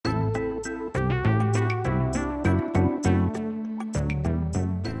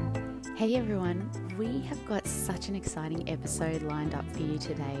Hey everyone, we have got such an exciting episode lined up for you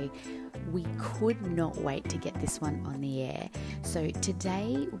today. We could not wait to get this one on the air. So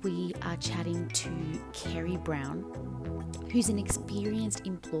today we are chatting to Kerrie Brown, who's an experienced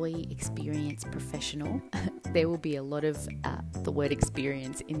employee experience professional. There will be a lot of the word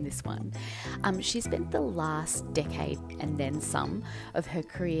experience in this one. She spent the last decade and then some of her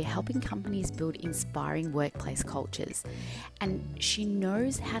career helping companies build inspiring workplace cultures. And she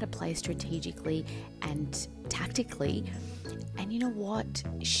knows how to play strategically and tactically. And you know what?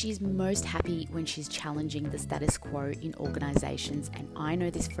 She's most happy when she's challenging the status quo in organizations. And I know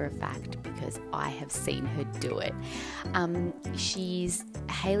this for a fact because I have seen her do it. She's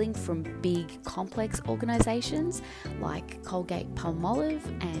hailing from big, complex organizations like Colgate-Palmolive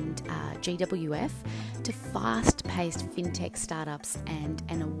and GWF to fast-paced fintech startups and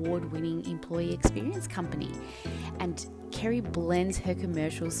an award-winning employee experience company. And Kerrie blends her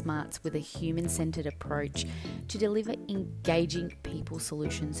commercial smarts with a human-centered approach to deliver engaging people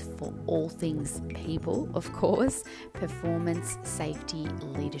solutions for all things people, of course, performance, safety,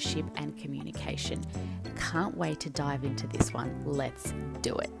 leadership, and communication. Can't wait to dive into this one. Let's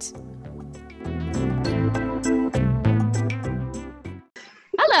do it.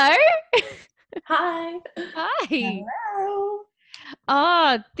 Hello. Hi. Hi. Hello.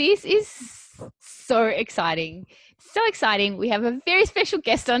 Oh, this is so exciting. So exciting. We have a very special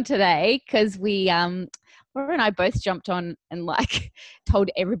guest on today because Laura and I both jumped on and told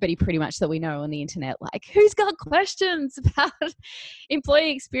everybody pretty much that we know on the internet, who's got questions about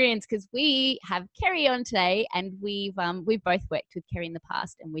employee experience, because we have Kerrie on today and we've both worked with Kerrie in the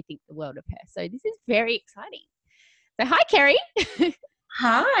past and we think the world of her. So this is very exciting. So hi, Kerrie.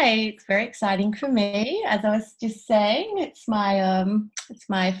 Hi. It's very exciting for me. As I was just saying, it's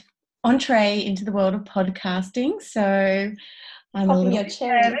my entree into the world of podcasting. So I'm a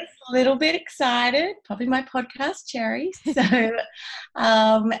little bit excited, popping my podcast cherry. So,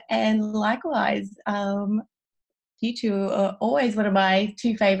 and likewise, you two are always one of my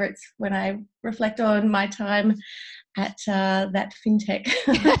two favourites when I reflect on my time at that fintech.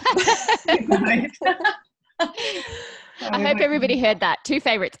 I hope everybody heard that. Two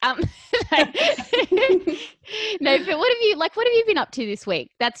favourites. No, but what have you been up to this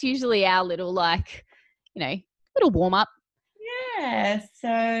week? That's usually our little little warm up. Yeah,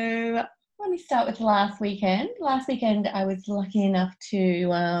 so let me start with last weekend. Last weekend I was lucky enough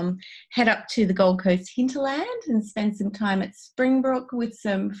to head up to the Gold Coast hinterland and spend some time at Springbrook with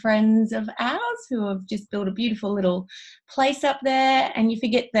some friends of ours who have just built a beautiful little place up there. And you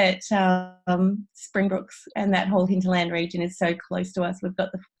forget that Springbrook's and that whole hinterland region is so close to us. We've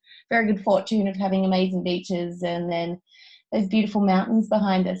got the very good fortune of having amazing beaches and then those beautiful mountains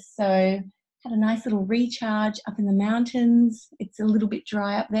behind us. So had a nice little recharge up in the mountains. It's a little bit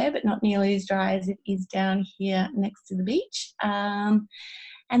dry up there, but not nearly as dry as it is down here next to the beach. And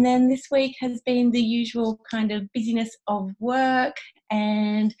then this week has been the usual kind of busyness of work,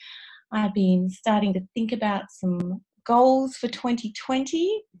 and I've been starting to think about some goals for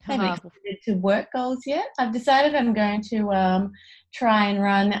 2020. I haven't committed to work goals yet. I've decided I'm going to try and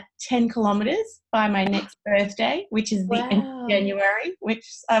run 10 kilometres by my next birthday, which is the end of January, which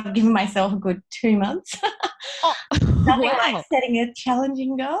I've given myself a good 2 months. Nothing like setting a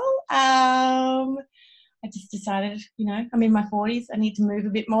challenging goal. I just decided, I'm in my 40s. I need to move a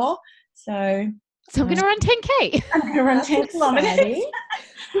bit more. So I'm going to run 10K. I'm going to run 10 kilometres.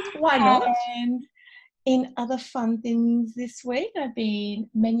 Why not? And in other fun things this week, I've been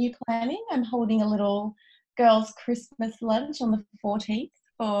menu planning. I'm holding a little girls' Christmas lunch on the 14th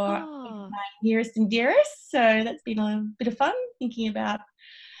for my nearest and dearest. So that's been a bit of fun, thinking about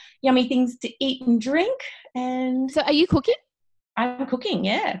yummy things to eat and drink. And so are you cooking? I'm cooking,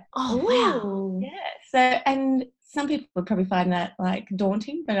 yeah. Oh, wow. Yeah. So, and some people would probably find that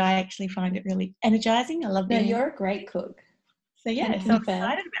daunting, but I actually find it really energizing. I love being... No, you're a great cook. So yeah, so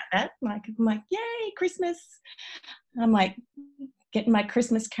excited about that. I'm like, yay, Christmas. I'm getting my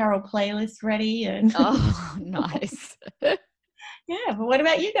Christmas carol playlist ready. And oh, nice. Yeah, but what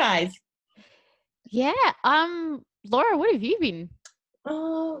about you guys? Yeah. Laura, what have you been?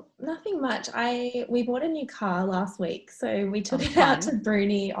 Oh, nothing much. We bought a new car last week, so we took it out to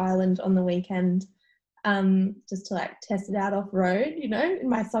Bruny Island on the weekend, just to test it out off road, in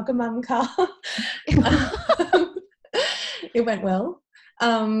my soccer mum car. It went well.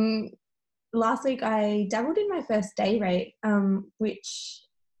 Last week I dabbled in my first day rate, which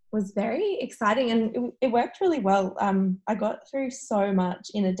was very exciting, and it worked really well. I got through so much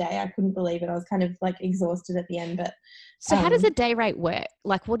in a day. I couldn't believe it. I was kind of exhausted at the end, but so how does a day rate work?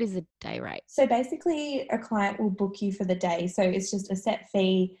 What is a day rate? So basically a client will book you for the day. So it's just a set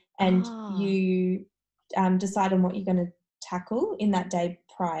fee and you decide on what you're going to tackle in that day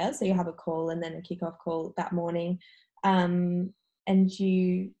prior. So you have a call and then a kickoff call that morning, and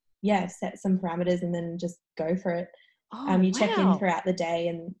you set some parameters and then just go for it. You check in throughout the day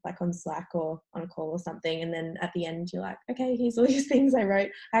and like on Slack or on a call or something, and then at the end you're like, okay, here's all these things I wrote.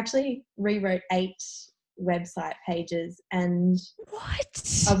 I actually rewrote 8 website pages and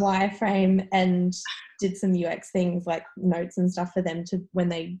a wireframe and did some UX things like notes and stuff for them to when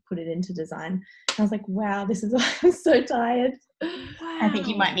they put it into design. I was like, wow, this is I'm so tired. Wow. I think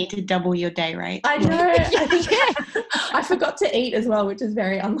you might need to double your day rate. I know. I think I forgot to eat as well, which is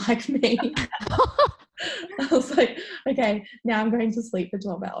very unlike me. I was like, okay, now I'm going to sleep for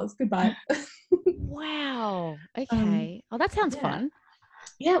 12 hours. Goodbye. Wow. Okay. That sounds fun.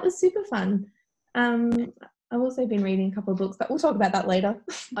 Yeah, it was super fun. I've also been reading a couple of books, but we'll talk about that later.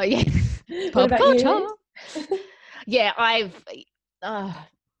 Oh, yeah. What about you? Yeah,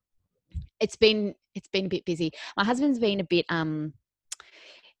 it's been a bit busy. My husband's been a bit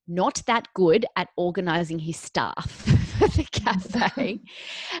not that good at organizing his staff for the cafe.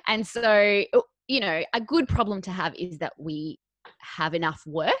 And so, you know, a good problem to have is that we have enough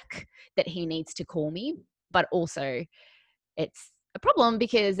work that he needs to call me, but also it's a problem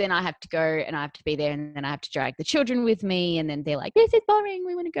because then I have to go and I have to be there and then I have to drag the children with me and then they're like, this is boring,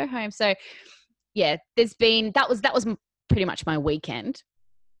 we want to go home. So yeah, that was pretty much my weekend.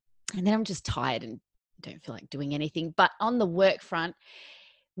 And then I'm just tired and don't feel like doing anything. But on the work front,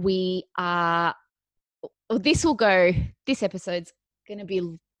 this episode's going to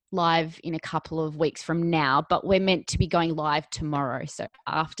be live in a couple of weeks from now, but we're meant to be going live tomorrow. So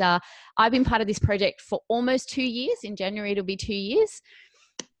after I've been part of this project for almost 2 years, in January it'll be 2 years.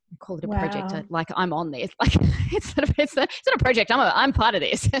 I call it a project, like I'm on this. Like it's not a project. I'm part of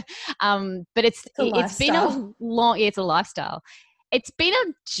this. But it's been a long. Yeah, it's a lifestyle. It's been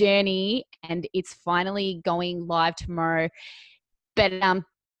a journey, and it's finally going live tomorrow. But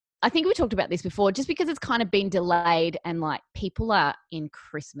I think we talked about this before, just because it's kind of been delayed and like people are in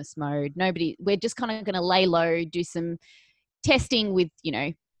Christmas mode. We're just kind of going to lay low, do some testing with, you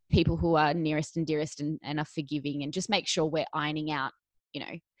know, people who are nearest and dearest and are forgiving, and just make sure we're ironing out, you know,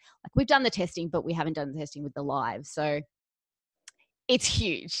 like we've done the testing, but we haven't done the testing with the live. So it's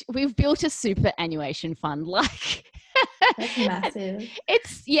huge. We've built a superannuation fund. Like that's massive.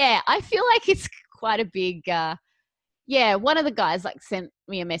 I feel like it's quite a big, one of the guys like sent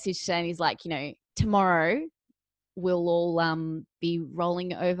me a message saying, he's like, you know, tomorrow we'll all be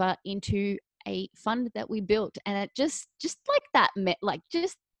rolling over into a fund that we built. And it just like that,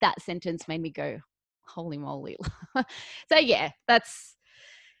 just that sentence made me go, holy moly. So let's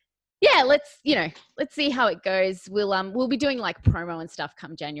see how it goes. We'll be doing like promo and stuff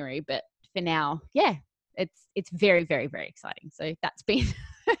come January, but for now, it's very, very, very exciting. So that's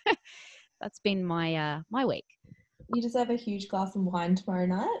been my week. You deserve a huge glass of wine tomorrow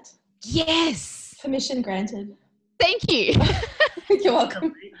night. Yes. Permission granted. Thank you. You're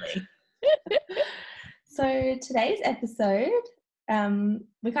welcome. So today's episode,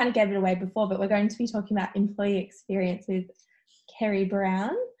 we kind of gave it away before, but we're going to be talking about employee experience with Kerrie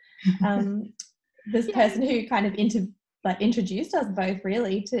Brown. This person who kind of introduced us both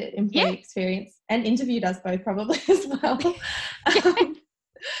really to employee experience and interviewed us both probably as well.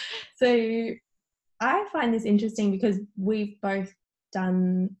 So I find this interesting because we've both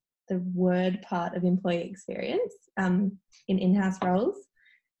done the word part of employee experience in in-house roles.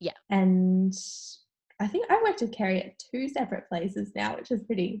 Yeah. And I think I worked with Kerrie at 2 separate places now, which is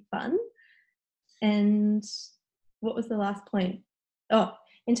pretty fun. And what was the last point? Oh,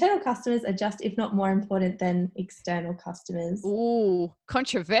 internal customers are just, if not more important than external customers. Ooh,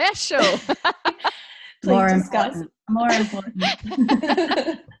 controversial. More discuss. More important.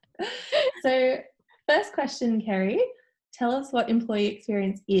 So, first question, Kerrie. Tell us what employee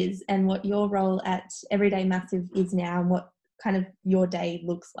experience is and what your role at Everyday Massive is now and what kind of your day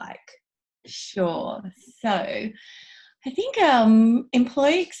looks like. Sure. So I think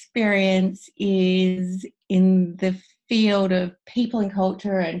employee experience is in the field of people and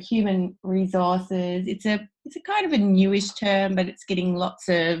culture and human resources. It's a kind of a newish term, but it's getting lots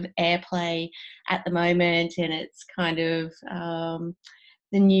of airplay at the moment, and it's kind of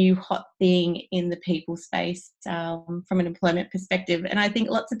the new hot thing in the people space from an employment perspective. And I think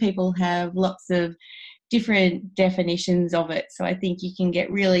lots of people have lots of different definitions of it. So I think you can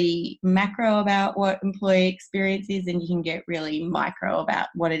get really macro about what employee experience is, and you can get really micro about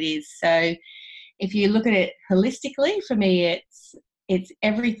what it is. So if you look at it holistically, for me, it's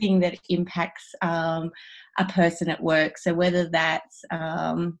everything that impacts a person at work. So whether that's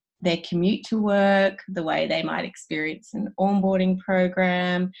their commute to work, the way they might experience an onboarding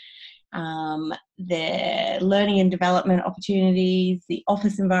program, their learning and development opportunities, the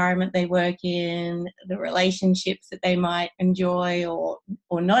office environment they work in, the relationships that they might enjoy or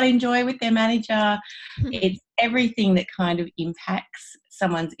not enjoy with their manager. It's everything that kind of impacts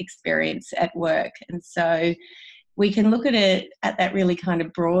someone's experience at work. And so we can look at it at that really kind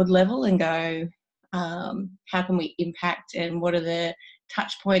of broad level and go, how can we impact, and what are the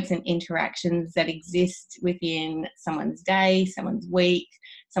touch points and interactions that exist within someone's day, someone's week,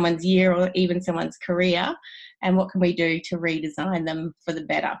 someone's year, or even someone's career, and what can we do to redesign them for the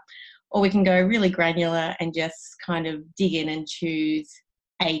better? Or we can go really granular and just kind of dig in and choose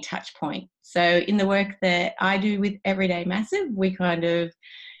a touch point. So in the work that I do with Everyday Massive, we kind of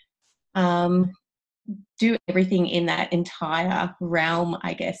do everything in that entire realm,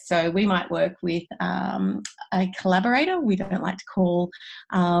 I guess. So we might work with a collaborator. We don't like to call,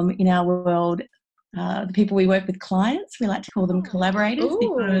 in our world, the people we work with clients. We like to call them collaborators.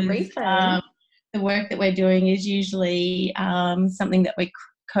 Ooh, because the work that we're doing is usually something that we're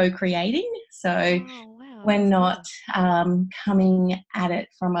co-creating. So we're not coming at it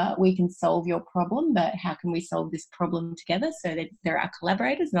from a we can solve your problem, but how can we solve this problem together? So that they're our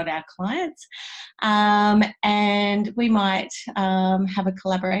collaborators, not our clients. And we might have a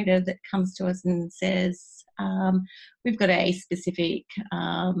collaborator that comes to us and says, we've got a specific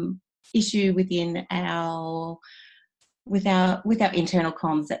issue within our internal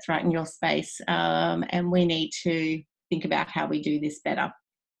comms that's right in your space, and we need to think about how we do this better.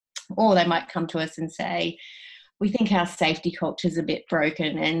 Or they might come to us and say, we think our safety culture is a bit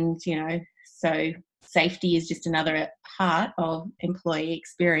broken, and so safety is just another part of employee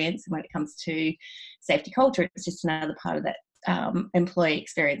experience. And when it comes to safety culture, it's just another part of that employee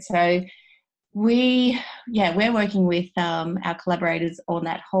experience. So we're working with our collaborators on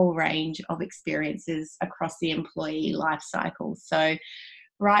that whole range of experiences across the employee life cycle. So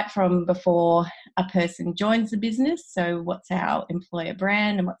right from before a person joins the business, so what's our employer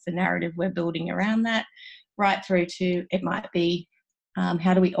brand and what's the narrative we're building around that, right through to it might be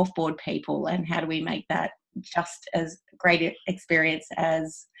how do we offboard people and how do we make that just as great an experience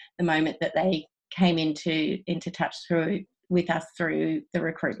as the moment that they came into touch with us through the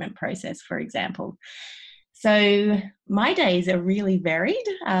recruitment process, for example. So my days are really varied.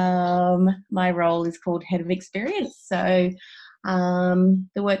 My role is called Head of Experience. So the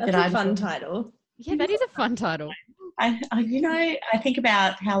work That's that a fun title. Yeah, that is a fun title. I think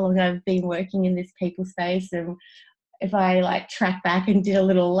about how long I've been working in this people space, and if I track back and did a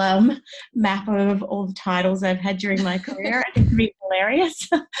little map of all the titles I've had during my career, I think it'd be hilarious.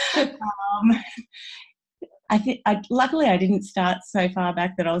 Luckily I didn't start so far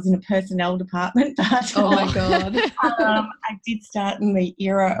back that I was in a personnel department, but oh my god, I did start in the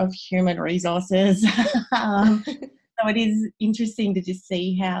era of human resources. So it is interesting to just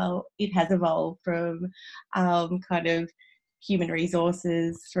see how it has evolved from kind of human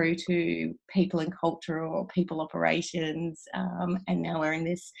resources through to people and culture or people operations, and now we're in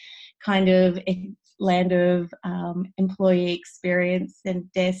this kind of land of employee experience,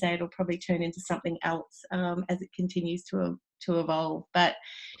 and dare say it'll probably turn into something else as it continues to evolve. But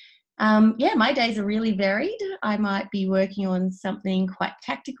my days are really varied. I might be working on something quite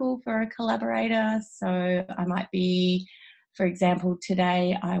tactical for a collaborator. So I might be, for example,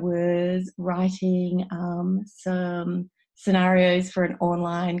 today I was writing some scenarios for an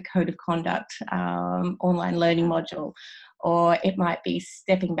online code of conduct, online learning module. Or it might be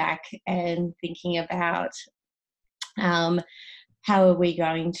stepping back and thinking about how are we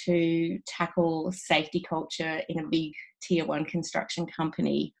going to tackle safety culture in a big tier 1 construction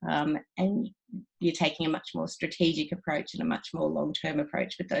company, and you're taking a much more strategic approach and a much more long-term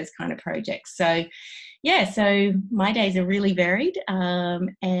approach with those kind of projects. So so my days are really varied,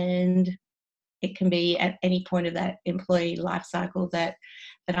 and it can be at any point of that employee life cycle that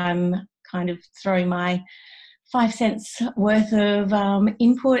I'm kind of throwing my 5 cents worth of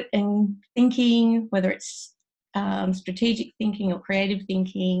input and thinking, whether it's strategic thinking or creative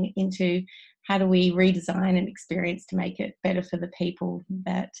thinking, into how do we redesign an experience to make it better for the people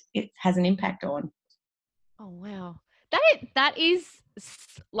that it has an impact on. Oh, wow. That is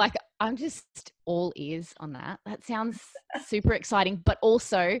like, I'm just all ears on that. That sounds super exciting, but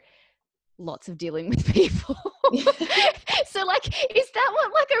also lots of dealing with people. So is that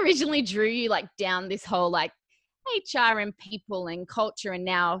what originally drew you down this whole HR and people and culture and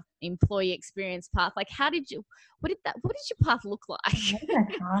now employee experience path? What did your path look like? What did my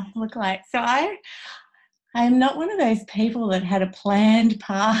path look like? So I'm not one of those people that had a planned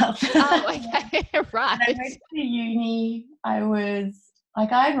path. Oh, okay. Right. When I went to uni, I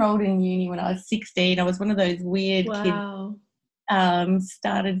enrolled in uni when I was 16. I was one of those weird kids. Wow.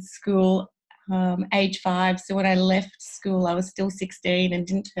 Started school age 5. So when I left school, I was still 16 and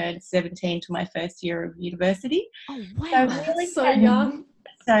didn't turn 17 till my first year of university. Oh, So wow. really So young.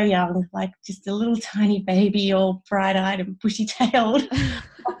 so young, like just a little tiny baby, all bright-eyed and bushy-tailed.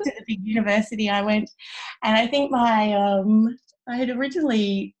 Off to the big university I went, and I think I had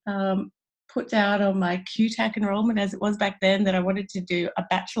originally put down on my QTAC enrolment, as it was back then, that I wanted to do a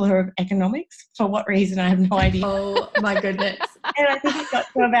Bachelor of Economics. For what reason, I have no idea. Oh my goodness. And I think it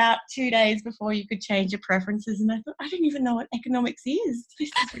got to about 2 days before you could change your preferences, and I thought, I don't even know what economics is. This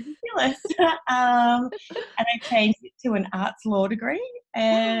is ridiculous. And I changed it to an arts law degree.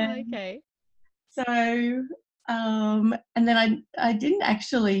 And Oh, okay. so, and then I didn't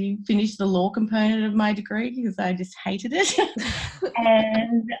actually finish the law component of my degree because I just hated it.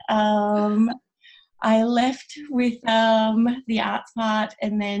 And I left with the arts part,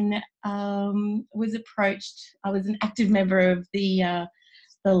 and then was approached. I was an active member of the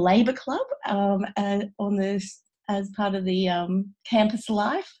Labour Club on this as part of the campus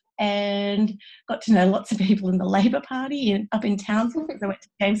life, and got to know lots of people in the Labour Party up in Townsville because I went to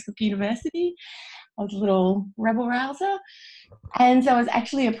James Cook University. I was a little rebel rouser. And so I was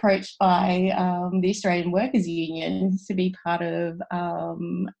actually approached by the Australian Workers Union to be part of a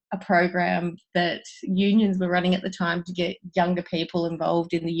program that unions were running at the time to get younger people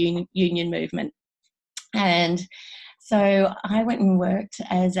involved in the union movement. And so I went and worked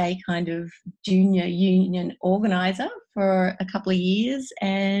as a kind of junior union organiser for a couple of years,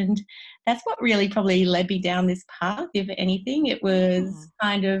 and that's what really probably led me down this path, if anything. It was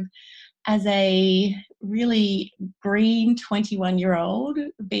kind of as a really green 21-year-old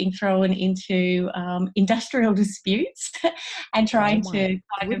being thrown into industrial disputes and trying to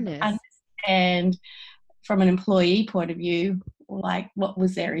kind of understand from an employee point of view, like what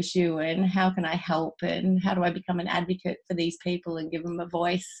was their issue and how can I help and how do I become an advocate for these people and give them a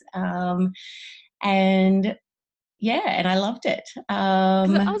voice. And yeah, and I loved it. 'Cause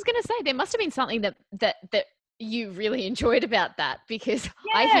I was going to say there must have been something that you really enjoyed about that, because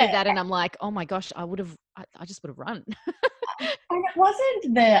I hear that and I'm like, oh my gosh, I just would have run. And it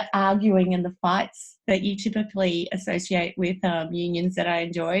wasn't the arguing and the fights that you typically associate with unions that I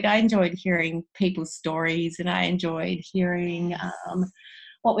enjoyed. I enjoyed hearing people's stories, and I enjoyed hearing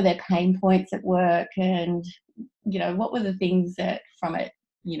what were their pain points at work, and what were the things that from it,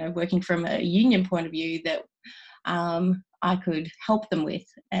 working from a union point of view, that I could help them with.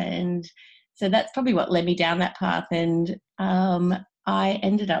 And so that's probably what led me down that path. And I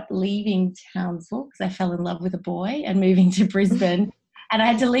ended up leaving Townsville because I fell in love with a boy and moving to Brisbane. And I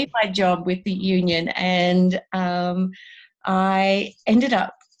had to leave my job with the union. And I ended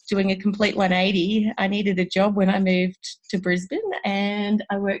up doing a complete 180. I needed a job when I moved to Brisbane, and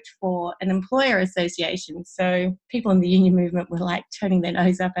I worked for an employer association. So people in the union movement were like turning their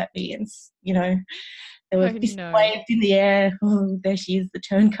nose up at me, and there was fist waved in the air. Oh, there she is, the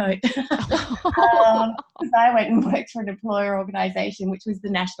turncoat. I went and worked for an employer organisation, which was the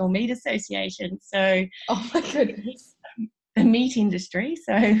National Meat Association. So, oh my goodness, the meat industry.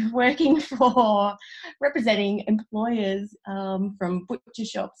 So, representing employers from butcher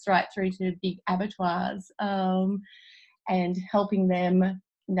shops right through to big abattoirs, and helping them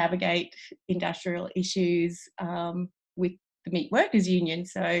navigate industrial issues with the Meat Workers Union.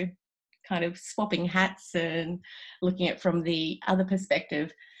 So, kind of swapping hats and looking at it from the other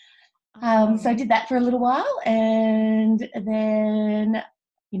perspective. So I did that for a little while, and then,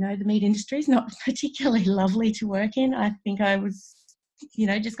 the meat industry is not particularly lovely to work in. I think I was,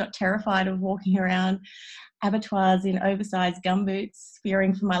 just got terrified of walking around abattoirs in oversized gumboots,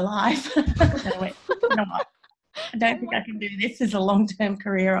 fearing for my life. And I went, you know what? I don't think I can do this as a long-term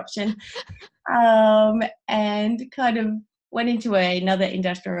career option. And kind of went into another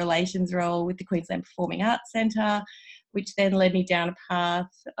industrial relations role with the Queensland Performing Arts Centre, which then led me down a path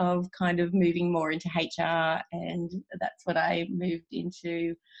of kind of moving more into HR, and that's when I moved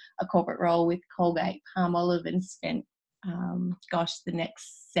into a corporate role with Colgate Palmolive and spent, the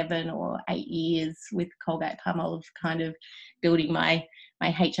next 7 or 8 years with Colgate Palmolive, kind of building my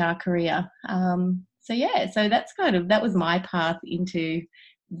HR career. So that was my path into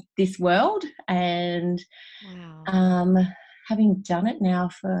this world, and having done it now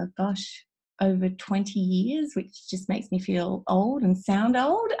for over 20 years, which just makes me feel old and sound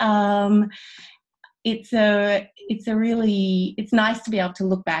old. it's nice to be able to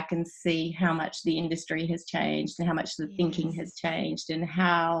look back and see how much the industry has changed and how much the thinking has changed, and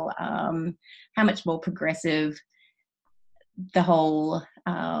how much more progressive the whole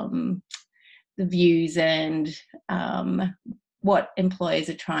the views and what employers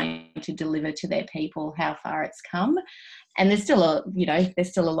are trying to deliver to their people, how far it's come. And there's still a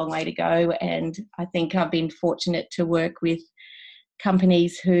long way to go. And I think I've been fortunate to work with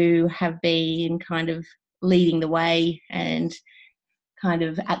companies who have been kind of leading the way and kind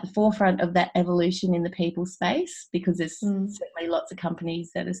of at the forefront of that evolution in the people space, because there's certainly lots of companies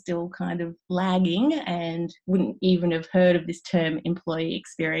that are still kind of lagging and wouldn't even have heard of this term employee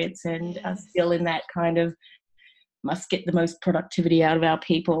experience, and are still in that kind of must get the most productivity out of our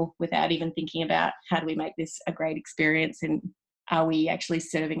people without even thinking about how do we make this a great experience, and are we actually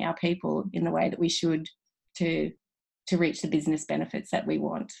serving our people in the way that we should to reach the business benefits that we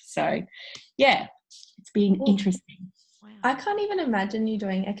want. So yeah, it's been interesting. Wow. I can't even imagine you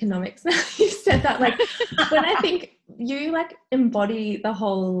doing economics now you said that. Like when I think you like embody the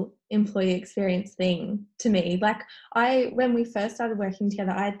whole employee experience thing to me. Like when we first started working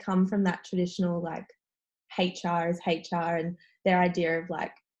together, I had come from that traditional like HR is HR, and their idea of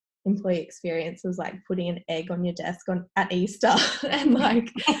like employee experience was like putting an egg on your desk at Easter. And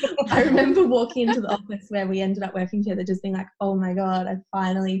like I remember walking into the office where we ended up working together just being like, oh my God, I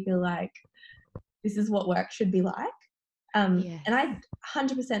finally feel like this is what work should be like. And I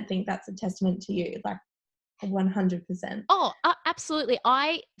 100% think that's a testament to you, like 100%. Oh, absolutely.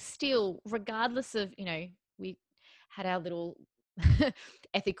 I still, regardless of, we had our little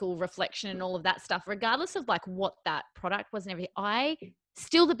ethical reflection and all of that stuff, regardless of like what that product was and everything,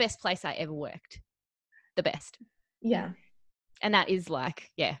 still the best place I ever worked. The best. Yeah. And that is like,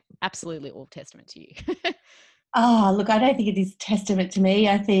 absolutely all testament to you. Oh, look, I don't think it is testament to me.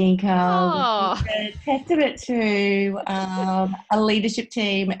 I think it's a testament to a leadership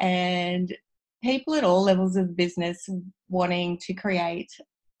team and people at all levels of business wanting to create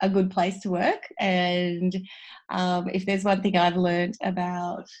a good place to work. And if there's one thing I've learned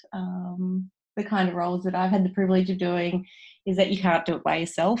about the kind of roles that I've had the privilege of doing, is that you can't do it by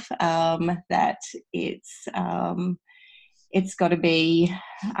yourself, that it's got to be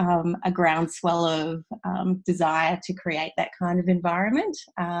a groundswell of desire to create that kind of environment.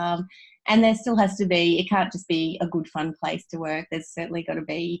 And there still has to be, it can't just be a good, fun place to work. There's certainly got to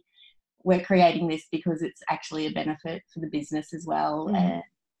be, we're creating this because it's actually a benefit for the business as well.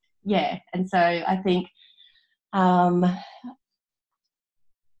 And so I think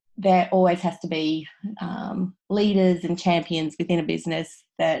there always has to be leaders and champions within a business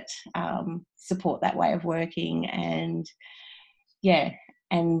that support that way of working, and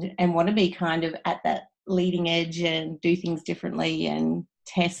want to be kind of at that leading edge and do things differently and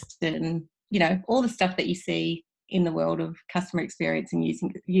test, and all the stuff that you see in the world of customer experience and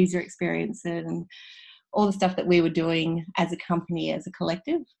user experience, and all the stuff that we were doing as a company, as a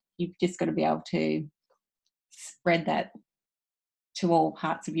collective. You've just got to be able to spread that to all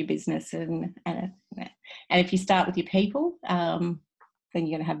parts of your business, and if you start with your people, then you're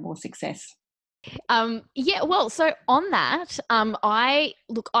going to have more success. Well, so on that,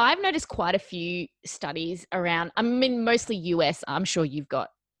 I've noticed quite a few studies around, I mean, mostly US. I'm sure you've got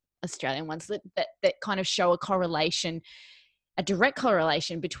Australian ones that kind of show a direct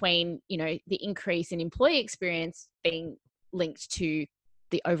correlation between, the increase in employee experience being linked to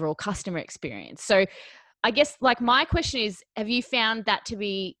the overall customer experience. So I guess like my question is, have you found that to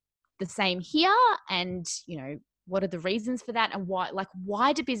be the same here? And, what are the reasons for that? And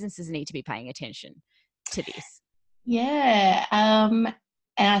why do businesses need to be paying attention to this? Yeah. And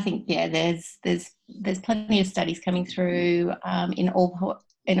I think, there's plenty of studies coming through in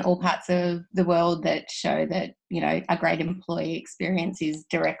all parts of the world that show that, a great employee experience is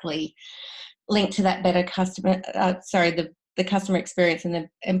directly linked to that better the customer experience and the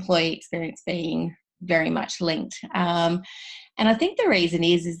employee experience being very much linked. And I think the reason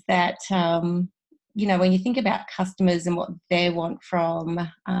is that, when you think about customers and what they want from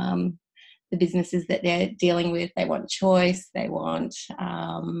the businesses that they're dealing with, they want choice, they want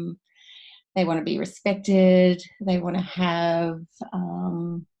to be respected, they want to have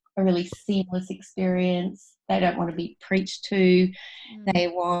a really seamless experience. They don't want to be preached to. They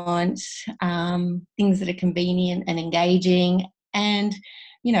want things that are convenient and engaging. And,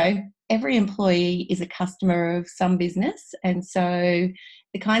 every employee is a customer of some business. And so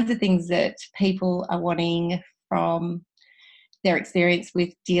the kinds of things that people are wanting from their experience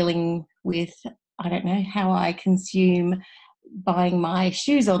with dealing with, I don't know, how I consume buying my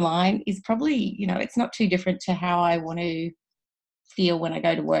shoes online is probably, it's not too different to how I want to feel when I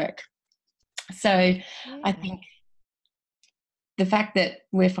go to work. So I think the fact that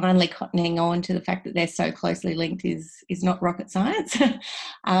we're finally cottoning on to the fact that they're so closely linked is not rocket science.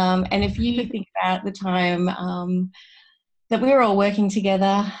 And if you think about the time that we were all working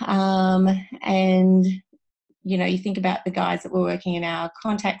together, and you think about the guys that were working in our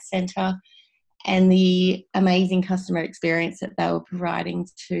contact centre and the amazing customer experience that they were providing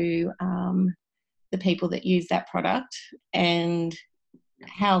to the people that use that product, and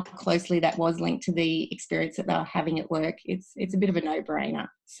how closely that was linked to the experience that they were having at work, it's a bit of a no-brainer.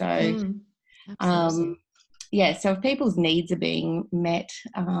 So so if people's needs are being met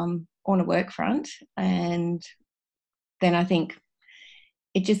on a work front, and then I think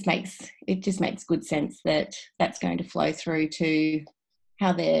it just makes good sense that that's going to flow through to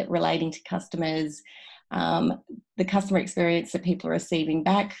how they're relating to customers, the customer experience that people are receiving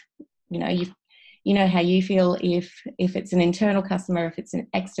back. You know how you feel if it's an internal customer, if it's an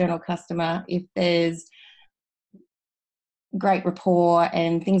external customer, if there's great rapport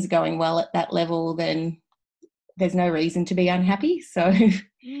and things are going well at that level, then there's no reason to be unhappy. So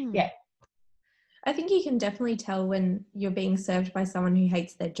yeah. I think you can definitely tell when you're being served by someone who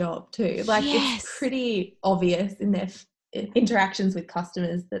hates their job too. Like it's pretty obvious in their interactions with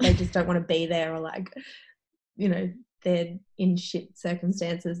customers that they just don't want to be there, or like, they're in shit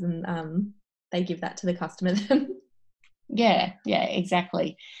circumstances, and they give that to the customer then. Yeah,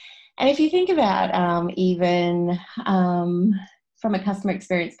 exactly. And if you think about even from a customer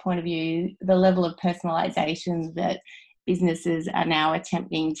experience point of view, the level of personalisation that businesses are now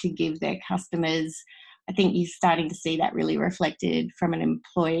attempting to give their customers, I think you're starting to see that really reflected from an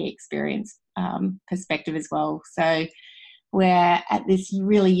employee experience perspective as well. So we're at this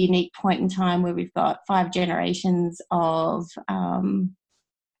really unique point in time where we've got 5 generations of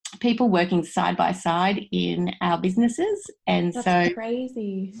people working side by side in our businesses. And that's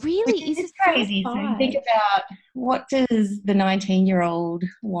crazy. Really? Is it crazy? So you think about, what does the 19-year-old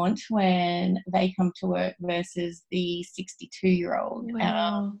want when they come to work versus the 62-year-old?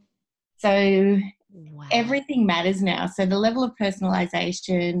 Wow. So everything matters now. So the level of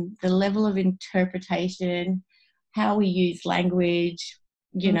personalisation, the level of interpretation, how we use language,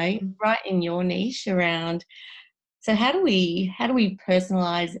 right in your niche around. So how do we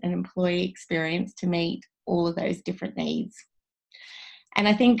personalise an employee experience to meet all of those different needs? And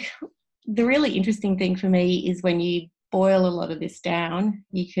I think the really interesting thing for me is when you boil a lot of this down,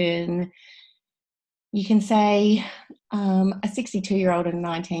 you can say a 62-year-old and a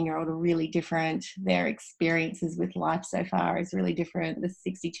 19-year-old are really different. Their experiences with life so far is really different. The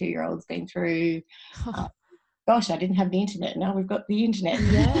 62-year-old's been through gosh, I didn't have the internet. Now we've got the internet.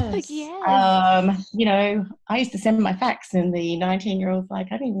 Yes. I used to send my fax, and the 19-year-old's like,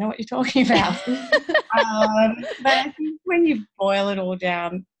 I don't even know what you're talking about. But I think when you boil it all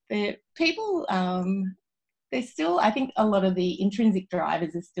down, the people, they're still, I think a lot of the intrinsic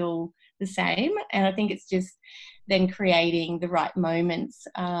drivers are still the same. And I think it's just then creating the right moments.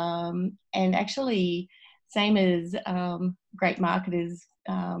 And actually, same as great marketers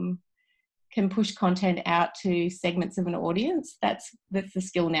can push content out to segments of an audience. That's the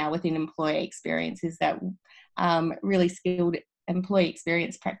skill now within employee experience, is that really skilled employee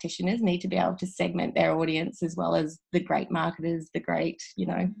experience practitioners need to be able to segment their audience, as well as the great marketers, the great,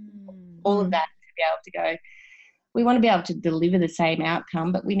 all of that, to be able to go, we want to be able to deliver the same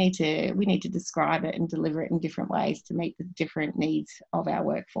outcome, but we need to describe it and deliver it in different ways to meet the different needs of our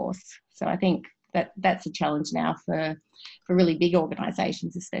workforce. So I think that's a challenge now for really big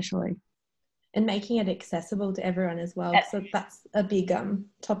organisations especially. And making it accessible to everyone as well. So that's a big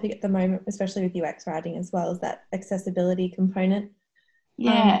topic at the moment, especially with UX writing as well, as that accessibility component.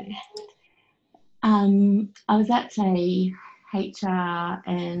 Yeah. I was at a HR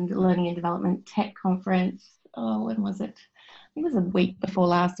and Learning and Development Tech conference. Oh, when was it? I think it was a week before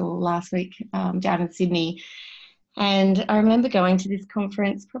last week down in Sydney. And I remember going to this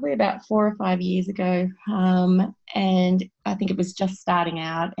conference probably about 4 or 5 years ago, and I think it was just starting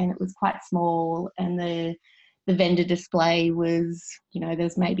out, and it was quite small, and the vendor display was, there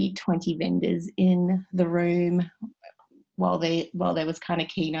was maybe 20 vendors in the room while there was kind of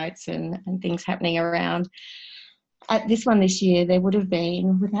keynotes and things happening around. At this one this year, there would have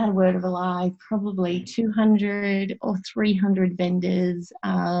been, without a word of a lie, probably 200 or 300 vendors.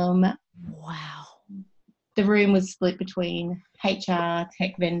 Wow. The room was split between HR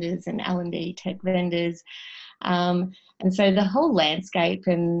tech vendors and L&D tech vendors. And so the whole landscape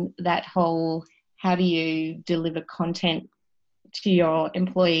and that whole, how do you deliver content to your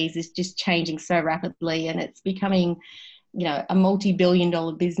employees, is just changing so rapidly, and it's becoming, a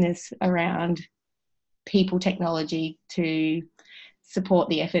multi-billion-dollar business around people technology to support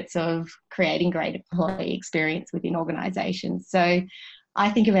the efforts of creating great employee experience within organisations. So I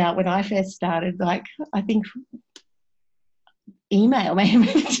think about when I first started, like, I think email may have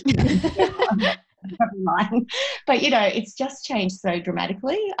but, it's just changed so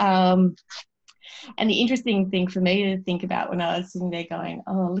dramatically. And the interesting thing for me to think about when I was sitting there going,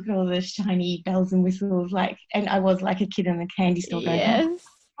 oh, look at all the shiny bells and whistles, and I was like a kid in the candy store going, Yes.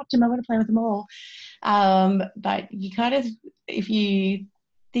 I want to play with them all. But you kind of, if you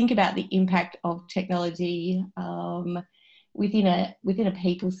think about the impact of technology within a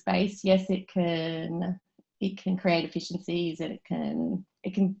people space, yes, it can create efficiencies, and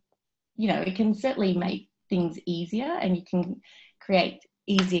it can certainly make things easier, and you can create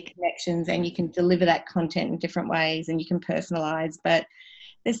easier connections, and you can deliver that content in different ways, and you can personalize, but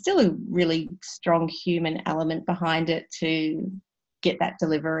there's still a really strong human element behind it to get that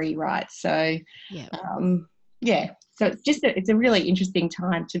delivery right. So so it's a really interesting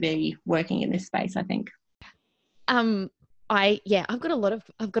time to be working in this space, I think. I've got a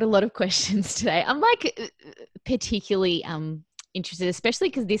lot of questions today. I'm like particularly interested, especially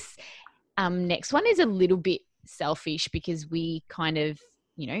because this next one is a little bit selfish, because we kind of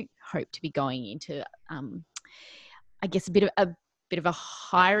hope to be going into I guess a bit of a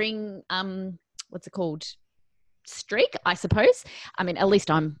hiring what's it called, streak, I suppose. I mean, at least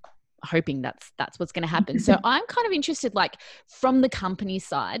I'm hoping that's what's going to happen. So I'm kind of interested, like, from the company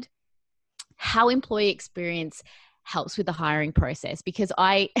side, how employee experience helps with the hiring process, because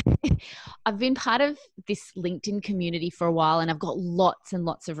I've been part of this LinkedIn community for a while, and I've got lots and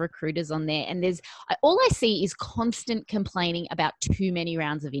lots of recruiters on there, and all I see is constant complaining about too many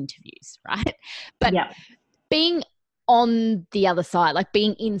rounds of interviews, right? But being on the other side, like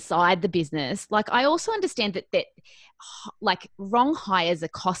being inside the business, like, I also understand that like, wrong hires are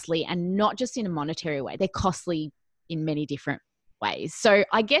costly, and not just in a monetary way. They're costly in many different ways. So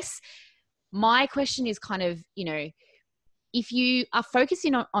I guess my question is kind of, if you are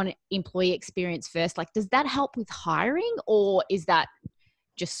focusing on employee experience first, like, does that help with hiring, or is that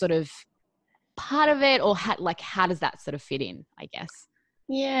just sort of part of it, or how does that sort of fit in, I guess?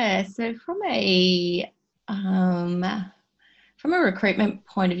 Yeah, so from a recruitment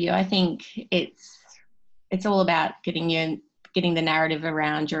point of view, I think it's all about getting the narrative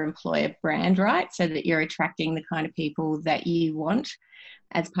around your employer brand right, so that you're attracting the kind of people that you want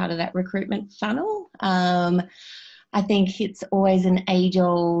as part of that recruitment funnel. I think it's always an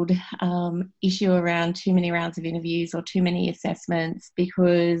age-old issue around too many rounds of interviews or too many assessments,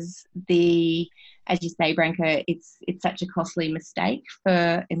 because as you say, Branka, it's such a costly mistake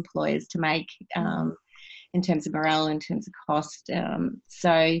for employers to make in terms of morale, in terms of cost.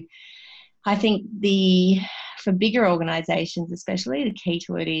 So I think for bigger organisations especially, the key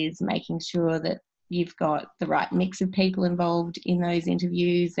to it is making sure that you've got the right mix of people involved in those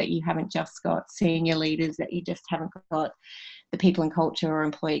interviews, that you haven't just got senior leaders, that you just haven't got the people and culture or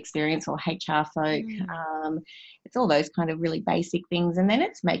employee experience or HR folk. It's all those kind of really basic things. And then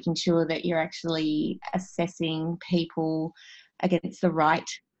it's making sure that you're actually assessing people against the right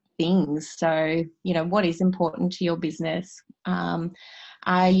things. So, what is important to your business?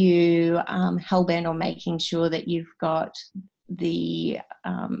 Are you hell-bent on making sure that you've got the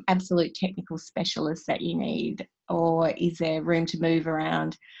absolute technical specialists that you need, or is there room to move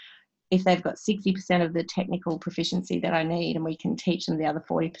around? If they've got 60% of the technical proficiency that I need, and we can teach them the other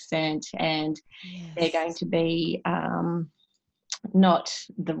 40%, and they're going to be not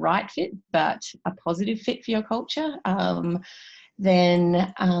the right fit, but a positive fit for your culture, then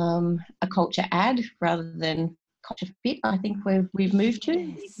a culture add rather than culture fit, I think we've moved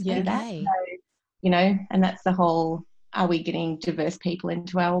to. That. So, and that's the whole, are we getting diverse people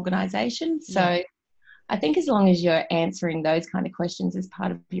into our organisation? So I think as long as you're answering those kind of questions as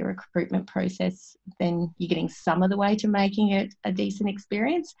part of your recruitment process, then you're getting some of the way to making it a decent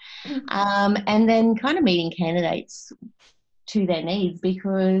experience. And then kind of meeting candidates to their needs,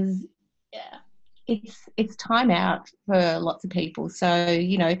 because it's time out for lots of people. So,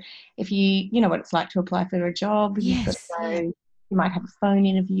 if you know what it's like to apply for a job, you've got to go. You might have a phone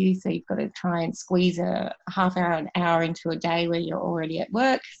interview, so you've got to try and squeeze a half hour, an hour into a day where you're already at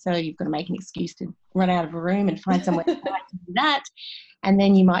work. So you've got to make an excuse to run out of a room and find somewhere to do that. And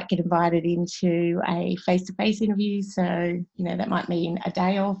then you might get invited into a face-to-face interview. So, that might mean a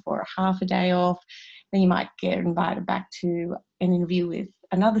day off or a half a day off. Then you might get invited back to an interview with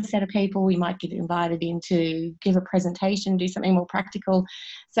another set of people. We might get invited in to give a presentation, do something more practical.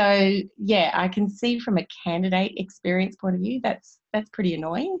 So, I can see from a candidate experience point of view, that's pretty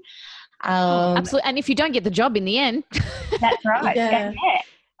annoying. Absolutely. And if you don't get the job in the end. That's right.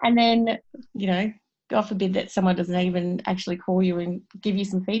 And then, God forbid that someone doesn't even actually call you and give you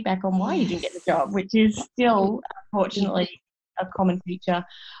some feedback on why you didn't get the job, which is still, unfortunately, a common feature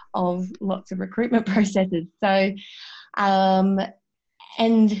of lots of recruitment processes. So,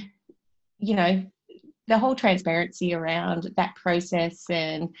 and, you know, the whole transparency around that process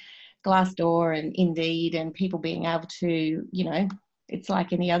and Glassdoor and Indeed and people being able to, you know, it's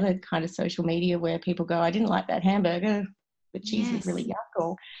like any other kind of social media where people go, I didn't like that hamburger, the cheese was really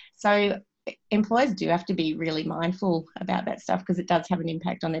yuck. So employers do have to be really mindful about that stuff because it does have an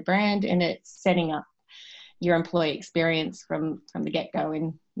impact on their brand, and it's setting up your employee experience from the get-go,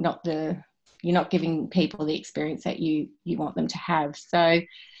 and you're not giving people the experience that you want them to have. So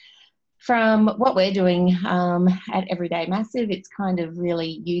from what we're doing at Everyday Massive, it's kind of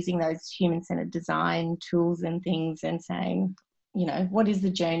really using those human-centered design tools and things and saying, you know, what is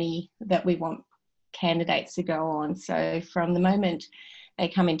the journey that we want candidates to go on? So from the moment they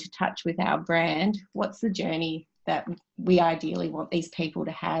come into touch with our brand, what's the journey that we ideally want these people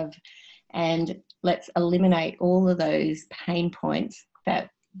to have? And let's eliminate all of those pain points that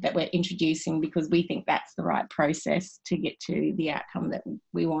we're introducing, because we think that's the right process to get to the outcome that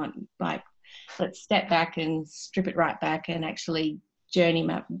we want. Like, let's step back and strip it right back and actually journey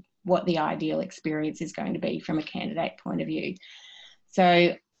map what the ideal experience is going to be from a candidate point of view.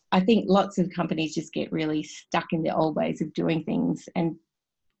 So I think lots of companies just get really stuck in the old ways of doing things and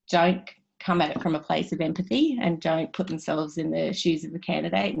don't come at it from a place of empathy, and don't put themselves in the shoes of the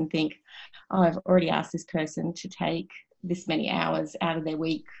candidate and think, oh, I've already asked this person to take this many hours out of their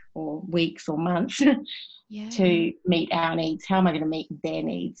week or weeks or months to meet our needs. How am I going to meet their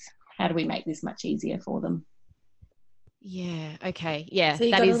needs? How do we make this much easier for them? Yeah. Okay. Yeah. So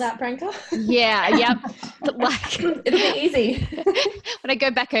you got all that, Branka? Yeah. Yep. Like, it'll be easy. When I go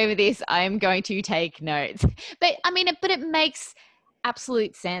back over this, I'm going to take notes. But I mean, but it makes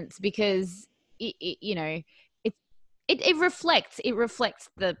absolute sense, because you know, it reflects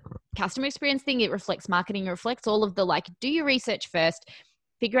the customer experience thing. It reflects marketing. It reflects all of the, like, do your research first,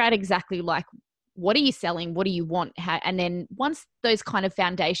 figure out exactly, like, what are you selling? What do you want? And then once those kind of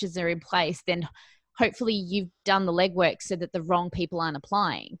foundations are in place, then hopefully you've done the legwork so that the wrong people aren't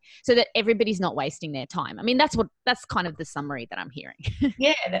applying, so that everybody's not wasting their time. I mean, that's kind of the summary that I'm hearing.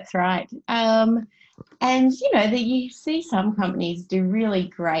 Yeah, that's right. And, you know, that you see some companies do really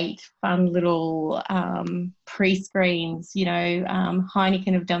great, fun little pre-screens. You know,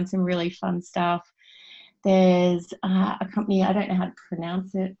 Heineken have done some really fun stuff. There's a company, I don't know how to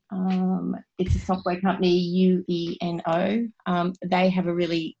pronounce it. It's a software company, UENO. They have a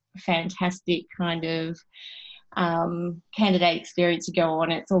really fantastic kind of candidate experience to go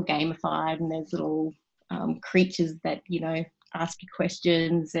on. It's all gamified, and there's little creatures that, you know, ask you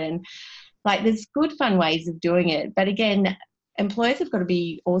questions, and like, there's good fun ways of doing it. But again, employers have got to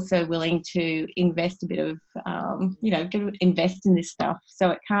be also willing to invest a bit of, you know, invest in this stuff. So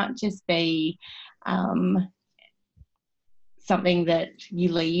it can't just be something that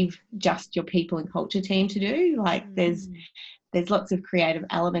you leave just your people and culture team to do. Like, there's lots of creative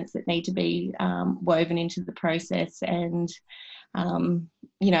elements that need to be woven into the process. And,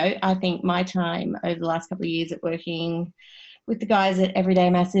 you know, I think my time over the last couple of years at working with the guys at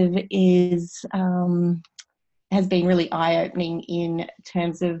Everyday Massive has been really eye-opening in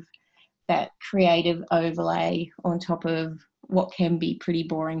terms of that creative overlay on top of what can be pretty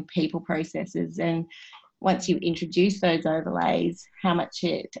boring people processes. And once you introduce those overlays, how much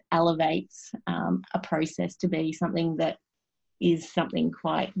it elevates a process to be something that is something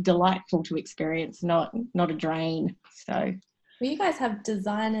quite delightful to experience, not a drain. So, well, you guys have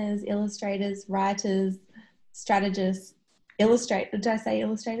designers, illustrators, writers, strategists, did I say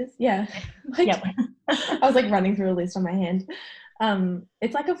illustrators? Yeah. Like, yep. I was like running through a list on my hand.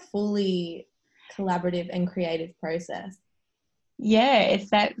 It's like a fully collaborative and creative process. Yeah,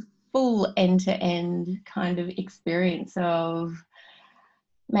 it's that full end-to-end kind of experience of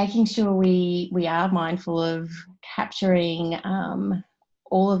making sure we are mindful of capturing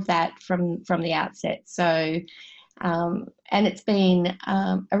all of that from the outset. So, and it's been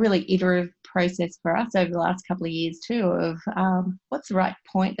a really iterative process for us over the last couple of years too, of what's the right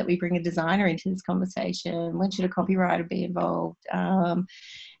point that we bring a designer into this conversation? When should a copywriter be involved?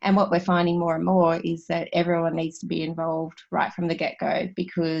 And what we're finding more and more is that everyone needs to be involved right from the get-go,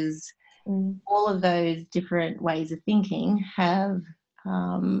 because all of those different ways of thinking have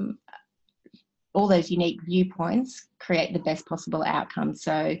all those unique viewpoints create the best possible outcome.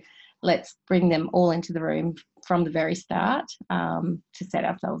 So let's bring them all into the room from the very start to set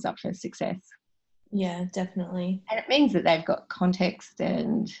ourselves up for success. Yeah, definitely. And it means that they've got context,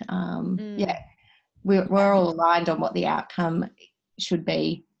 and yeah, we're all aligned on what the outcome should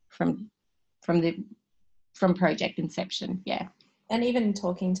be from the from project inception. Yeah. And even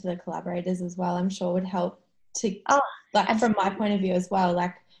talking to the collaborators as well, I'm sure would help to, like, absolutely. from my point of view as well,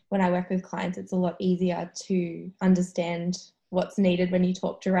 like when I work with clients, it's a lot easier to understand what's needed when you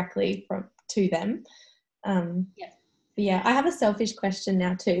talk directly to them. Yeah. But yeah, I have a selfish question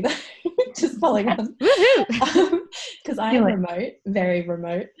now too, just following on, because I am remote, very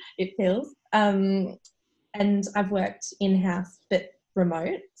remote, it feels. And I've worked in-house, but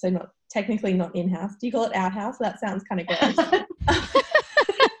remote, so technically not in-house. Do you call it outhouse? That sounds kind of gross.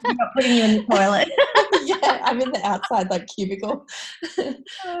 I'm not putting you in the toilet. Yeah, I'm in the outside, like, cubicle.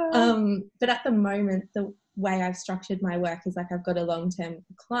 But at the moment, the way I've structured my work is like I've got a long-term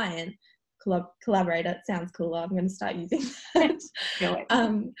client, collaborator. It sounds cooler. I'm going to start using that.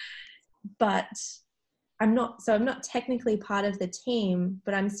 But I'm not technically part of the team,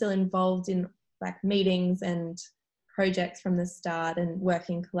 but I'm still involved in like meetings and projects from the start and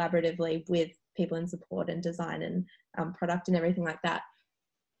working collaboratively with people in support and design and product and everything like that.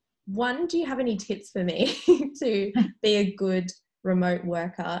 One, do you have any tips for me to be a good remote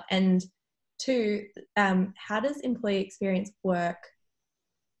worker? And two, how does employee experience work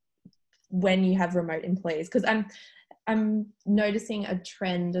when you have remote employees? Because I'm noticing a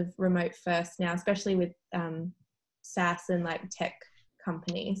trend of remote first now, especially with SaaS and like tech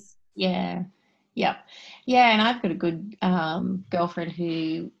companies. Yeah. And I've got a good girlfriend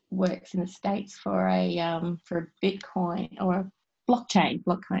who works in the States for a Bitcoin or a blockchain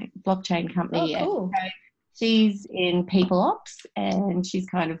company. Oh, cool. So she's in people ops, and she's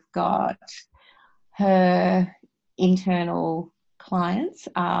kind of got her internal clients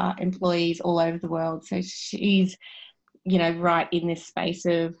are employees all over the world. So she's, right in this space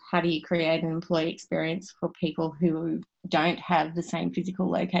of how do you create an employee experience for people who don't have the same physical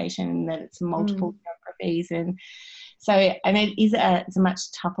location, that it's multiple geographies. And so, I mean, it's a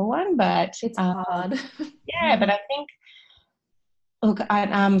much tougher one, but it's hard. Yeah, but I think, look,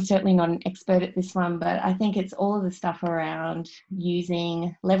 I'm certainly not an expert at this one, but I think it's all of the stuff around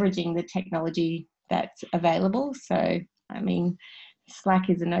leveraging the technology that's available. So, I mean, Slack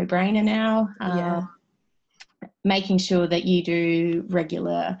is a no-brainer now. Making sure that you do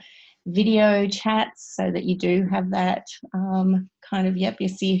regular video chats so that you do have that kind of, you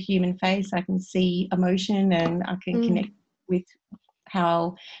see a human face, I can see emotion, and I can connect with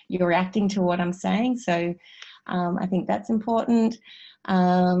how you're reacting to what I'm saying. So I think that's important.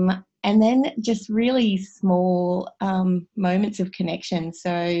 And then just really small moments of connection.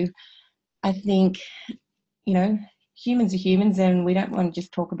 So I think, humans are humans, and we don't want to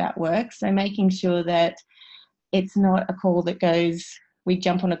just talk about work. So making sure that it's not a call that goes, we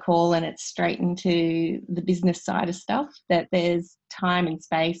jump on a call and it's straight into the business side of stuff, that there's time and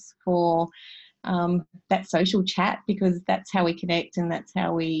space for that social chat, because that's how we connect and that's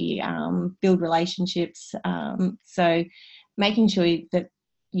how we build relationships. So making sure that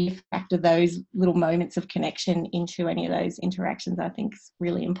you factor those little moments of connection into any of those interactions, I think, is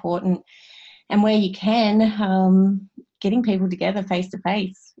really important. And where you can, getting people together face to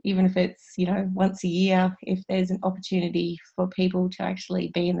face, even if it's, once a year, if there's an opportunity for people to actually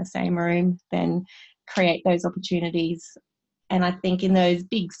be in the same room, then create those opportunities. And I think in those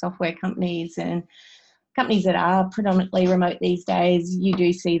big software companies and companies that are predominantly remote these days, you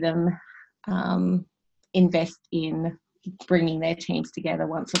do see them invest in bringing their teams together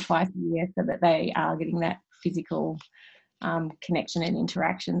once or twice a year so that they are getting that physical connection and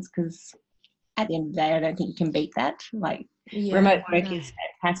interactions, because at the end of the day, I don't think you can beat that. Like, remote work is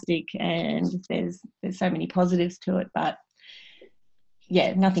fantastic, and there's so many positives to it, but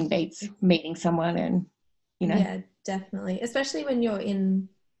yeah, nothing beats meeting someone and, Yeah, definitely. Especially when you're in,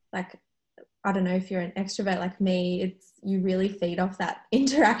 like, I don't know, if you're an extrovert like me, you really feed off that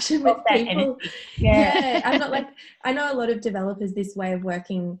interaction with people. Yeah. I'm not like, I know a lot of developers, this way of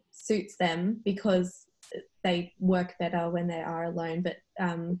working suits them because they work better when they are alone. But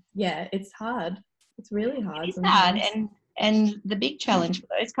yeah, it's hard. It's really hard. It's hard. And the big challenge for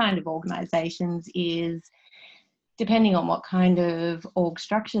those kind of organisations is, depending on what kind of org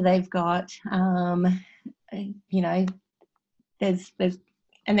structure they've got,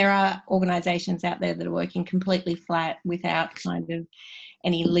 there are organisations out there that are working completely flat without kind of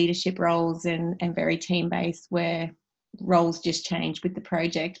any leadership roles and very team-based, where roles just change with the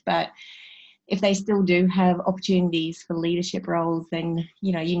project. But if they still do have opportunities for leadership roles, then,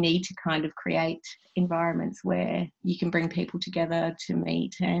 you need to kind of create environments where you can bring people together to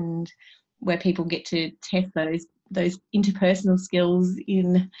meet, and where people get to test those interpersonal skills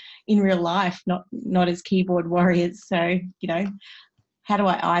in real life, not as keyboard warriors. So, how do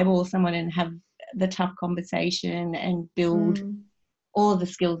I eyeball someone and have the tough conversation and build all of the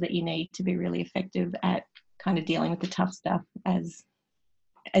skills that you need to be really effective at kind of dealing with the tough stuff as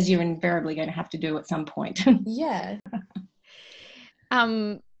you're invariably going to have to do at some point. Yeah.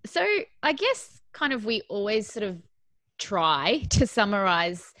 So I guess kind of we always sort of try to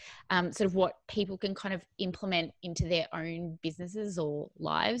summarize sort of what people can kind of implement into their own businesses or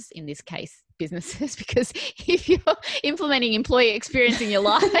lives, in this case businesses, because if you're implementing employee experience in your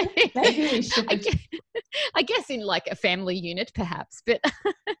life, Maybe we should. I guess in like a family unit perhaps, but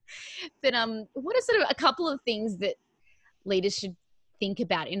what are sort of a couple of things that leaders should think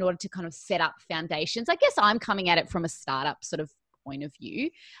about in order to kind of set up foundations? I guess I'm coming at it from a startup sort of point of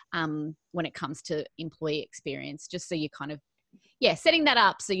view when it comes to employee experience, just so you kind of, setting that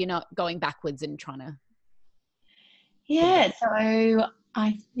up so you're not going backwards and trying to. Yeah, so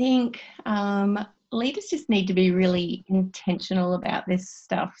I think leaders just need to be really intentional about this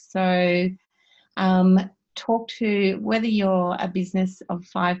stuff. So talk to, whether you're a business of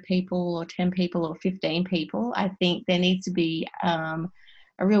 5 people or 10 people or 15 people, I think there needs to be a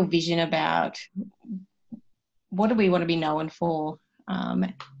real vision about what do we want to be known for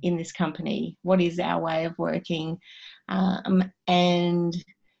in this company? What is our way of working? And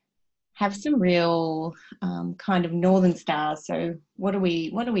have some real kind of northern stars. So what are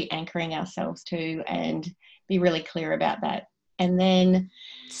we anchoring ourselves to, and be really clear about that. And then,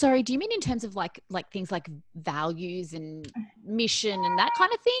 sorry, do you mean in terms of like things like values and mission and that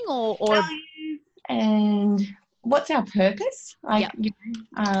kind of thing, or values and what's our purpose? Like,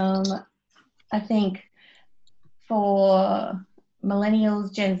 I think for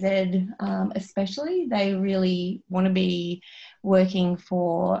millennials, Gen Z especially, they really want to be working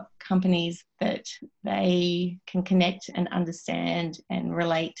for companies that they can connect and understand and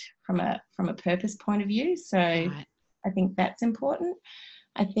relate from a purpose point of view. So right. I think that's important.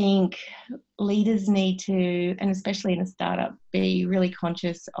 I think leaders need to, and especially in a startup, be really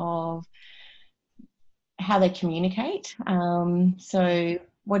conscious of how they communicate. So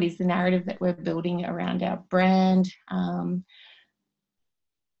what is the narrative that we're building around our brand?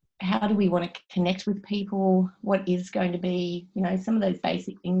 How do we want to connect with people? What is going to be, some of those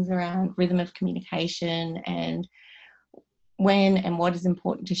basic things around rhythm of communication, and when and what is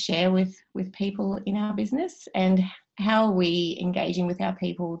important to share with people in our business, and how are we engaging with our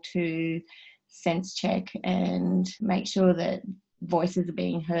people to sense check and make sure that voices are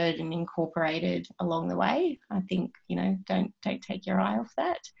being heard and incorporated along the way. I think, don't take your eye off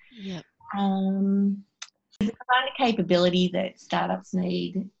that. Yeah. The kind of capability that startups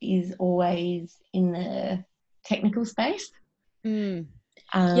need is always in the technical space. Because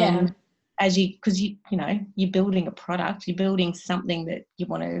you're building a product, you're building something that you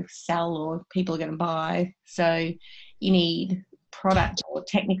want to sell or people are going to buy. So you need product or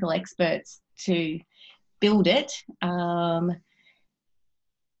technical experts to build it. And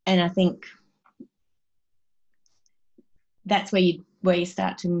I think that's where you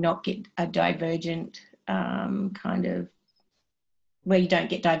start to not get a divergent kind of, where you don't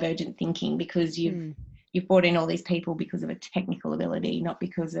get divergent thinking, because you've brought in all these people because of a technical ability, not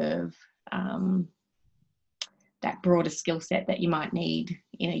because of that broader skill set that you might need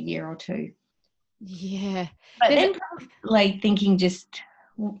in a year or two. Yeah. But then like thinking, just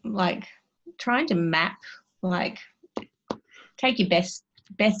like trying to map, like take your best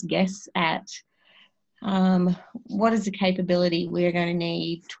guess at what is the capability we're going to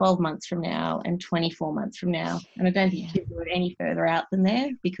need 12 months from now and 24 months from now. And I don't think you can do it any further out than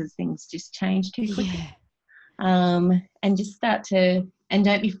there, because things just change too quickly. And just start to, and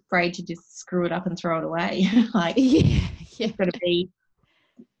don't be afraid to just screw it up and throw it away. Like, you've got to be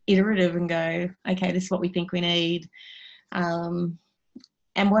iterative and go, okay, this is what we think we need. And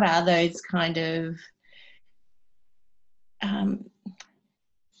what are those kind of,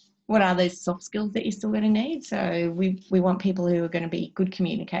 what are those soft skills that you're still going to need? So we want people who are going to be good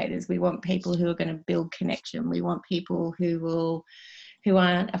communicators. We want people who are going to build connection. We want people who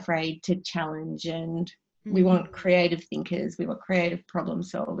aren't afraid to challenge, and we want creative thinkers. We want creative problem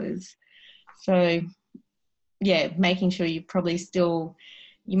solvers. So making sure you probably still,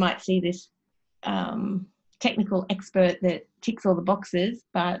 you might see this technical expert that ticks all the boxes,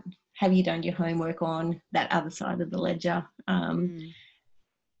 but have you done your homework on that other side of the ledger?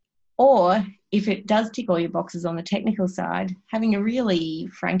 Or if it does tick all your boxes on the technical side, having a really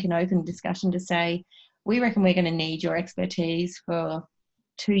frank and open discussion to say, we reckon we're going to need your expertise for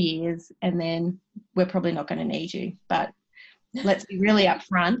 2 years, and then we're probably not going to need you. But let's be really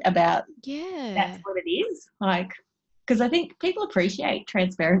upfront about that's what it is. Like, because I think people appreciate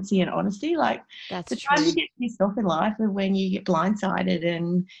transparency and honesty. Like, that's the time you get pissed off in life is when you get blindsided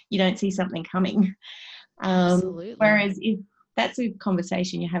and you don't see something coming. Absolutely. Whereas if that's a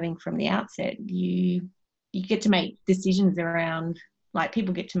conversation you're having from the outset, you you get to make decisions around, like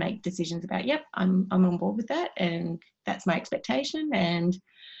people get to make decisions about, yep, I'm on board with that, and that's my expectation, and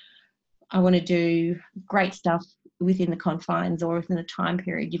I want to do great stuff within the confines or within the time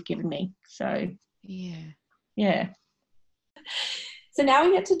period you've given me. So yeah. So now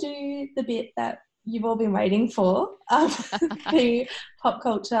we get to do the bit that you've all been waiting for, the pop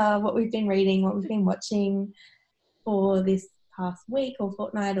culture, what we've been reading, what we've been watching for this past week or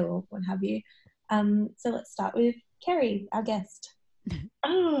fortnight or what have you. So let's start with Kerrie, our guest.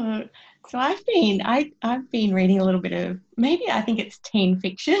 Oh, so I've been reading a little bit of, maybe I think it's teen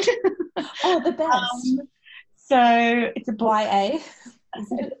fiction. Oh, the best. So it's a book. YA.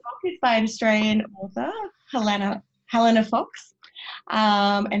 The book is by an Australian author, Helena Fox,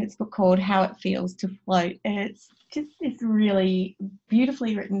 and it's a book called How It Feels to Float. And it's just this really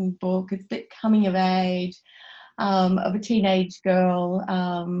beautifully written book. It's a bit coming of age, of a teenage girl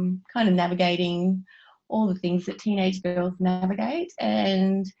kind of navigating all the things that teenage girls navigate.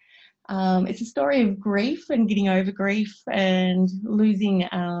 And it's a story of grief and getting over grief and losing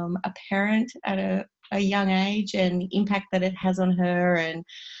a parent at a young age and the impact that it has on her. And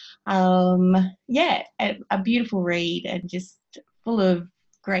a beautiful read and just full of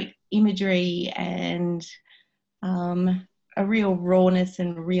great imagery and a real rawness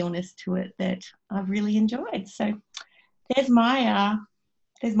and realness to it that I've really enjoyed. So there's my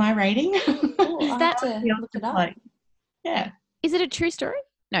rating. Oh, I have to look it up. Yeah. Is it a true story?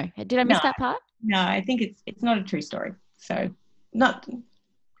 No. Did I miss that part? No, I think it's not a true story. So not.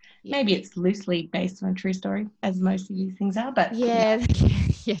 Yeah. Maybe it's loosely based on a true story, as most of these things are. But yeah.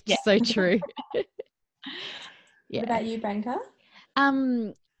 So true. What about you, Branka?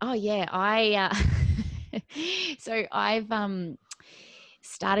 Oh yeah, so I've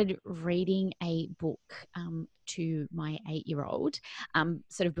started reading a book to my 8-year-old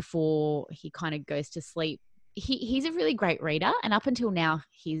sort of before he kind of goes to sleep. He's a really great reader, and up until now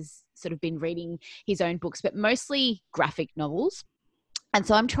he's sort of been reading his own books, but mostly graphic novels. And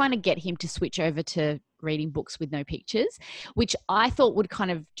so I'm trying to get him to switch over to reading books with no pictures, which I thought would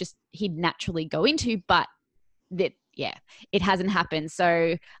kind of just he'd naturally go into, but it hasn't happened.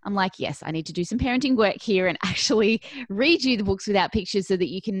 So I'm like, yes, I need to do some parenting work here and actually read you the books without pictures so that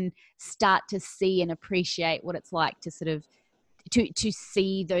you can start to see and appreciate what it's like to sort of to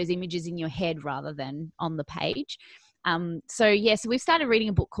see those images in your head rather than on the page. So we've started reading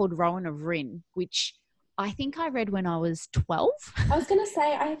a book called Rowan of Rin, which I think I read when I was 12. I was going to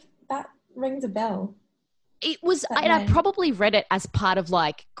say, that rings a bell. It was, and I probably read it as part of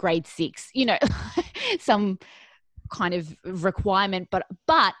like grade 6, some kind of requirement, but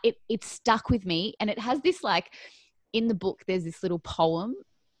it stuck with me. And it has this, like, in the book, there's this little poem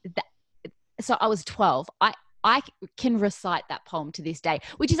so I was 12. I can recite that poem to this day,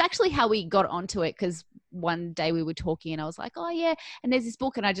 which is actually how we got onto it, because one day we were talking and I was like, oh yeah, and there's this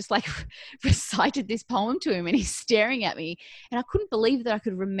book, and I just like recited this poem to him and he's staring at me and I couldn't believe that I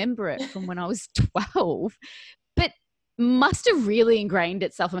could remember it from when I was 12, but must have really ingrained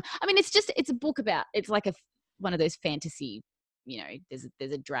itself. I mean, it's a book about, it's like one of those fantasy, there's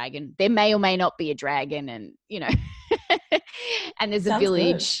a dragon. There may or may not be a dragon, and and there's a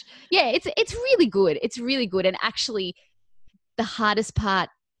village. Good. Yeah, it's really good. It's really good. And actually the hardest part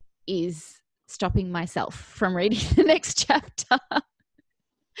is stopping myself from reading the next chapter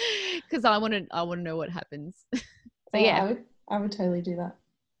because I want to know what happens. So yeah, I would totally do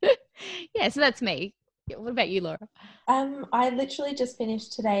that. Yeah, so that's me. What about you, Laura? I literally just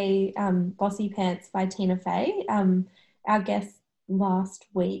finished today Bossy Pants by Tina Fey. Our guest last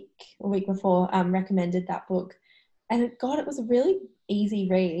week or week before recommended that book, and it was a really easy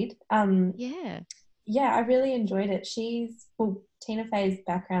read. I really enjoyed it. Tina Fey's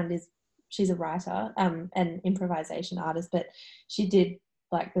background is she's a writer, an improvisation artist, but she did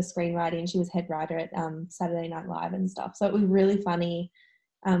like the screenwriting. She was head writer at Saturday Night Live and stuff. So it was really funny,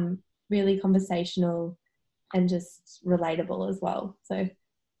 really conversational, and just relatable as well. So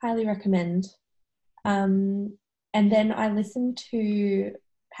highly recommend. And then I listened to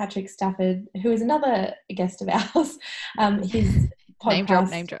Patrick Stafford, who is another guest of ours. His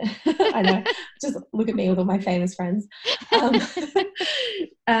podcast. Name drop. I know. Just look at me with all my famous friends.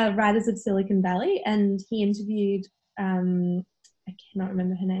 Writers of Silicon Valley. And he interviewed, I cannot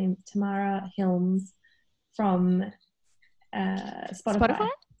remember her name, Tamara Hilms from Spotify.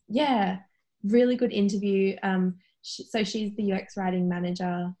 Yeah. Really good interview. So she's the UX writing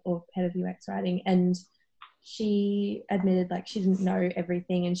manager or head of UX writing, and she admitted like she didn't know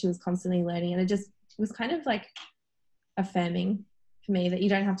everything and she was constantly learning, and it just was kind of like affirming for me that you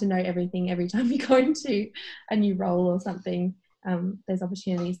don't have to know everything every time you go into a new role or something. There's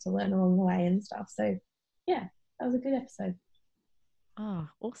opportunities to learn along the way and stuff. So yeah, that was a good episode. Oh,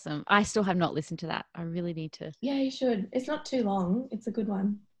 awesome. I still have not listened to that. I really need to. Yeah, you should. It's not too long. It's a good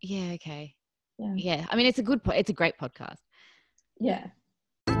one. Yeah, okay. Yeah. Yeah. I mean, it's a great podcast. Yeah.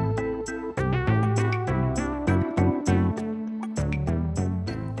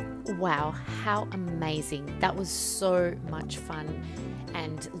 Wow, how amazing. That was so much fun.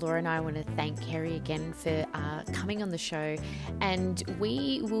 And Laura and I want to thank Kerrie again for coming on the show. And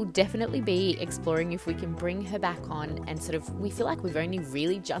we will definitely be exploring if we can bring her back on. And sort of, we feel like we've only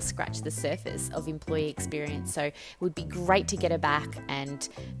really just scratched the surface of employee experience. So it would be great to get her back and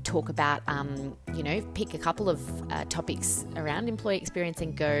talk about, pick a couple of topics around employee experience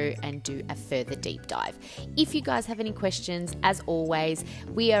and go and do a further deep dive. If you guys have any questions, as always,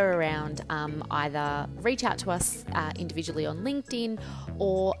 we are around. Either reach out to us individually on LinkedIn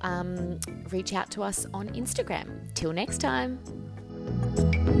or reach out to us on Instagram. Till next time.